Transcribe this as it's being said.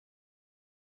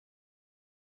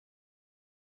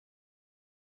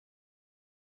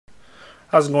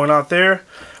How's it going out there?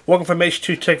 Welcome from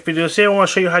H2TechVideos. Today I want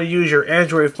to show you how to use your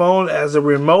Android phone as a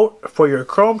remote for your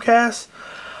Chromecast.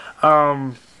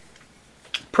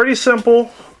 Pretty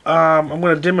simple. I'm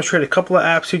going to demonstrate a couple of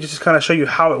apps here just to kind of show you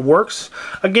how it works.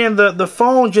 Again, the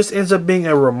phone just ends up being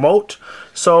a remote,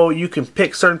 so you can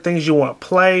pick certain things you want to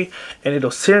play and it'll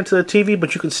send it to the TV,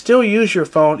 but you can still use your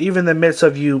phone even in the midst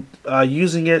of you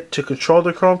using it to control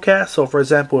the Chromecast. So for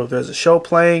example, if there's a show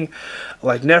playing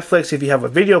like Netflix, if you have a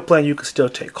video playing, you can still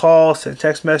take calls, send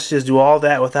text messages, do all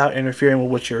that without interfering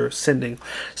with what you're sending.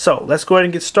 So let's go ahead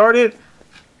and get started.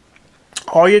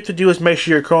 All you have to do is make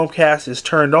sure your Chromecast is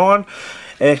turned on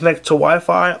and connected to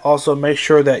Wi-Fi. Also make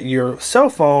sure that your cell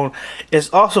phone is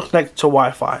also connected to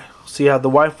Wi-Fi. So you have the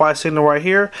Wi-Fi signal right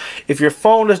here. If your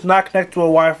phone is not connected to a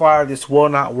Wi-Fi, this will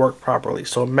not work properly.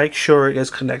 So make sure it is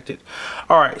connected.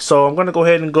 Alright, so I'm going to go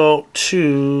ahead and go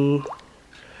to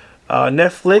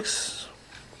Netflix.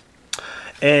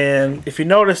 And if you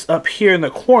notice up here in the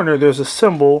corner, there's a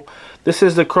symbol. This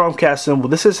is the Chromecast symbol.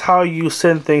 This is how you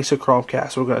send things to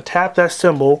Chromecast. So we're going to tap that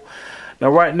symbol. Now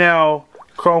right now,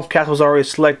 Chromecast was already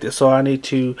selected, so I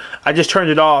just turned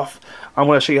it off. I'm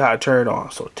going to show you how to turn it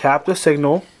on. So tap the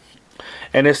signal,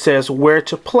 and it says where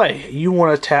to play. You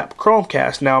want to tap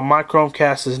Chromecast. Now my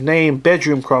Chromecast is named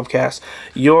Bedroom Chromecast.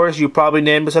 Yours, you probably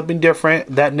named it something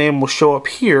different. That name will show up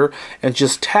here, and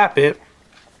just tap it.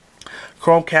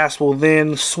 Chromecast will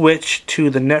then switch to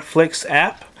the Netflix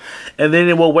app, and then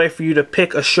it will wait for you to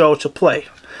pick a show to play.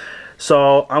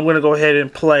 So I'm going to go ahead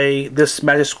and play this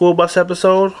Magic School Bus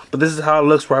episode, but this is how it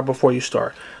looks right before you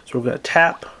start. So we're going to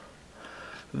tap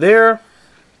there,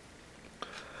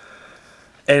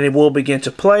 and it will begin to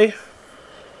play.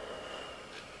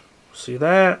 See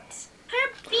that?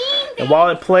 And while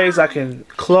it plays, I can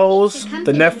close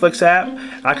the Netflix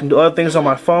app. I can do other things on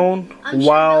my phone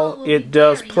while it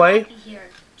does play.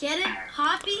 Get it?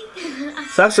 Hoppy?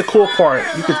 So that's the cool part.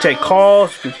 You can take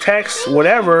calls, you can text,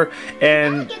 whatever,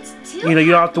 and you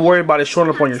don't have to worry about it showing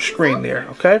up on your screen there,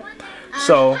 okay?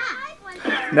 So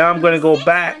now I'm going to go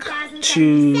back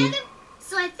to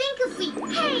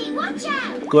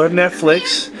go to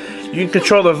Netflix. You can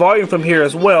control the volume from here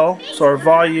as well. So our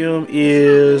volume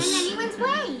is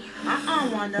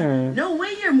no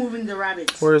way you're moving the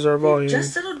rabbits. Where's our volume?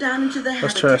 Just settle down into the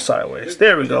Let's turn it sideways.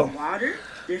 There we go.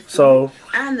 So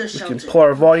we can pull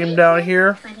our volume down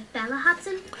here.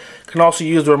 Can also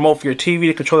use the remote for your TV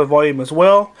to control the volume as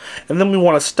well. And then we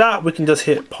want to stop, we can just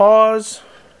hit pause.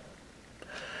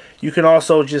 You can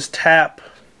also just tap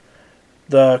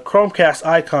the Chromecast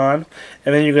icon,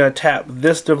 and then you're going to tap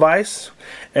this device,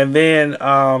 and then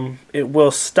it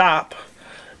will stop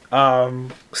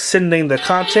sending the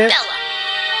content.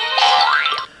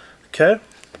 Okay.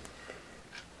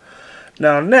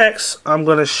 Now next, I'm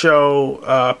going to show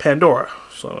Pandora.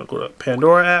 So I'm going to go to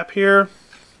Pandora app here.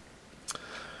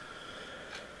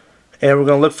 And we're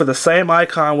going to look for the same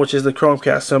icon, which is the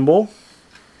Chromecast symbol.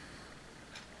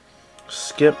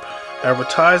 Skip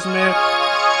advertisement.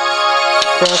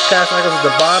 Chromecast icon at the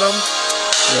bottom.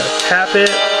 We're going to tap it.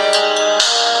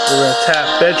 We're going to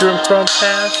tap Bedroom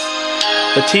Chromecast.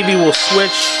 The TV will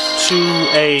switch to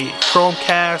a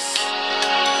Chromecast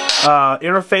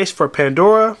interface for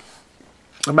Pandora.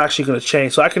 I'm actually going to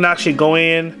change. So I can actually go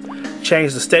in,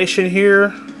 change the station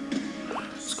here.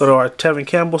 Let's go to our Tevin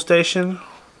Campbell station.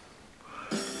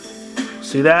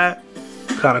 See that?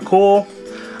 Kind of cool.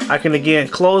 I can again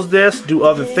close this, do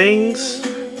other things.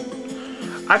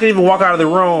 I can even walk out of the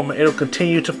room. It'll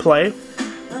continue to play.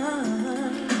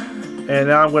 And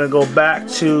now I'm going to go back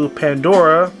to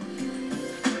Pandora.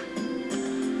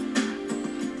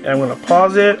 And I'm going to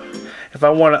pause it. If I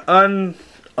want to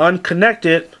unconnect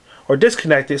it, or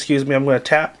disconnect it, excuse me, I'm going to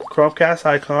tap Chromecast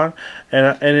icon,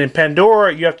 and in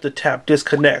Pandora you have to tap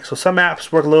disconnect. So some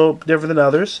apps work a little different than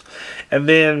others, and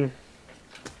then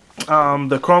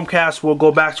the Chromecast will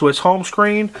go back to its home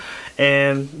screen,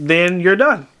 and then you're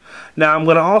done. Now I'm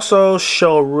going to also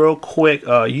show real quick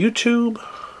YouTube,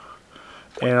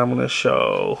 and I'm going to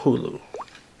show Hulu.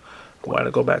 Why don't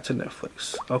I go back to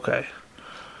Netflix? Okay,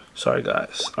 sorry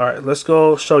guys. All right, let's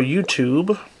go show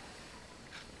YouTube.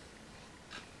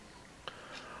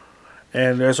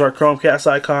 And there's our Chromecast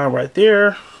icon right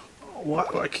there. Why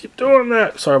do I keep doing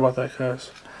that? Sorry about that,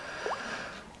 guys.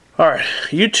 Alright,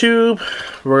 YouTube.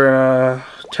 We're going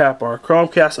to tap our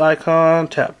Chromecast icon,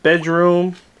 tap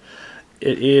Bedroom.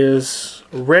 It is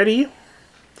ready.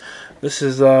 This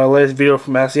is the latest video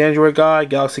from Ask the Android Guy,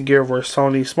 Galaxy Gear vs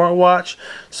Sony smartwatch.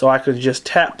 So I could just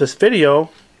tap this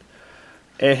video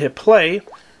and hit play,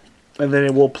 and then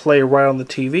it will play right on the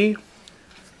TV.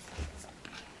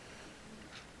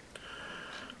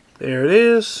 There it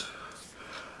is.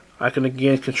 I can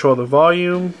again control the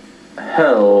volume.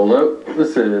 Hello,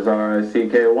 this is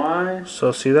RICKY.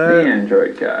 So see The that?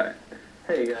 Android guy.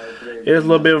 Hey guys, There's a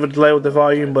little bit of a delay with the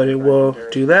volume, but it will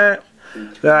do that.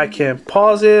 Then I can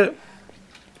pause it.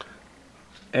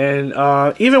 And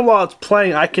even while it's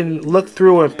playing, I can look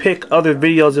through and pick other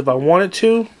videos if I wanted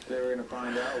to.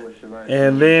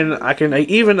 And then I can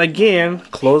even again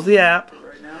close the app,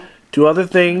 do other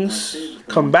things,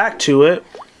 come back to it,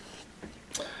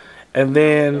 and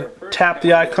then tap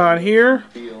the icon here,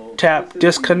 tap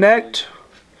disconnect,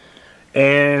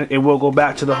 and it will go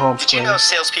back to the home screen. Did you know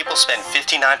salespeople spend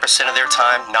 59% of their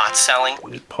time not selling?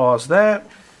 Let me pause that.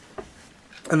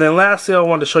 And then lastly, I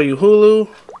wanted to show you Hulu.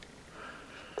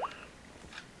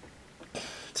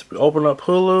 So we open up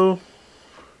Hulu,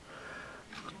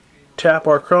 tap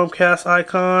our Chromecast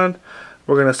icon.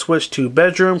 We're going to switch to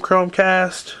bedroom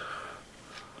Chromecast.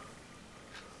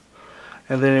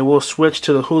 And then it will switch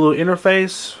to the Hulu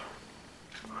interface.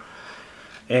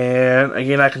 And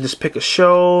again, I can just pick a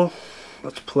show.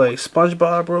 Let's play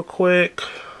SpongeBob real quick.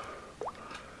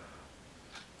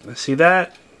 Let's see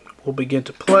that. We'll begin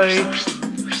to play.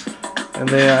 And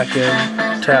then I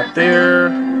can tap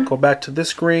there, go back to this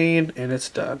screen, and it's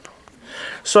done.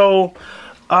 So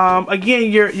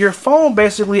again, your phone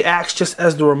basically acts just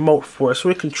as the remote for it. So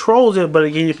it controls it, but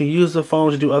again, you can use the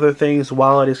phone to do other things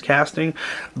while it is casting.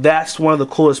 That's one of the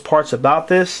coolest parts about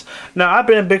this. Now, I've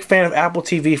been a big fan of Apple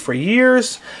TV for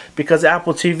years because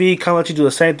Apple TV kind of lets you do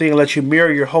the same thing and lets you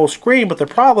mirror your whole screen. But the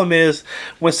problem is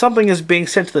when something is being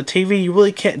sent to the TV, you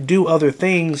really can't do other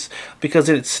things because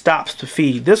it stops the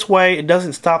feed. This way, it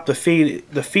doesn't stop the feed.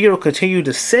 The feed will continue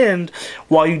to send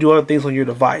while you do other things on your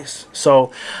device.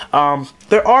 So,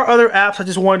 there are other apps. I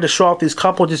just wanted to show off these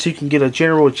couple just so you can get a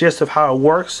general gist of how it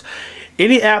works.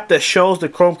 Any app that shows the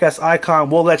Chromecast icon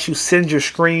will let you send your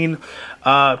screen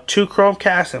to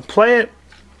Chromecast and play it.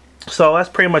 So that's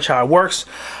pretty much how it works.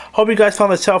 Hope you guys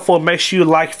found this helpful. Make sure you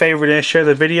like, favorite, and share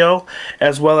the video,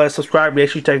 as well as subscribe to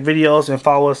H2TechVideos and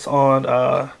follow us on,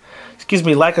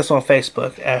 like us on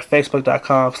Facebook at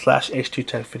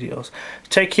facebook.com/H2TechVideos.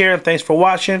 Take care and thanks for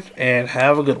watching, and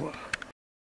have a good one.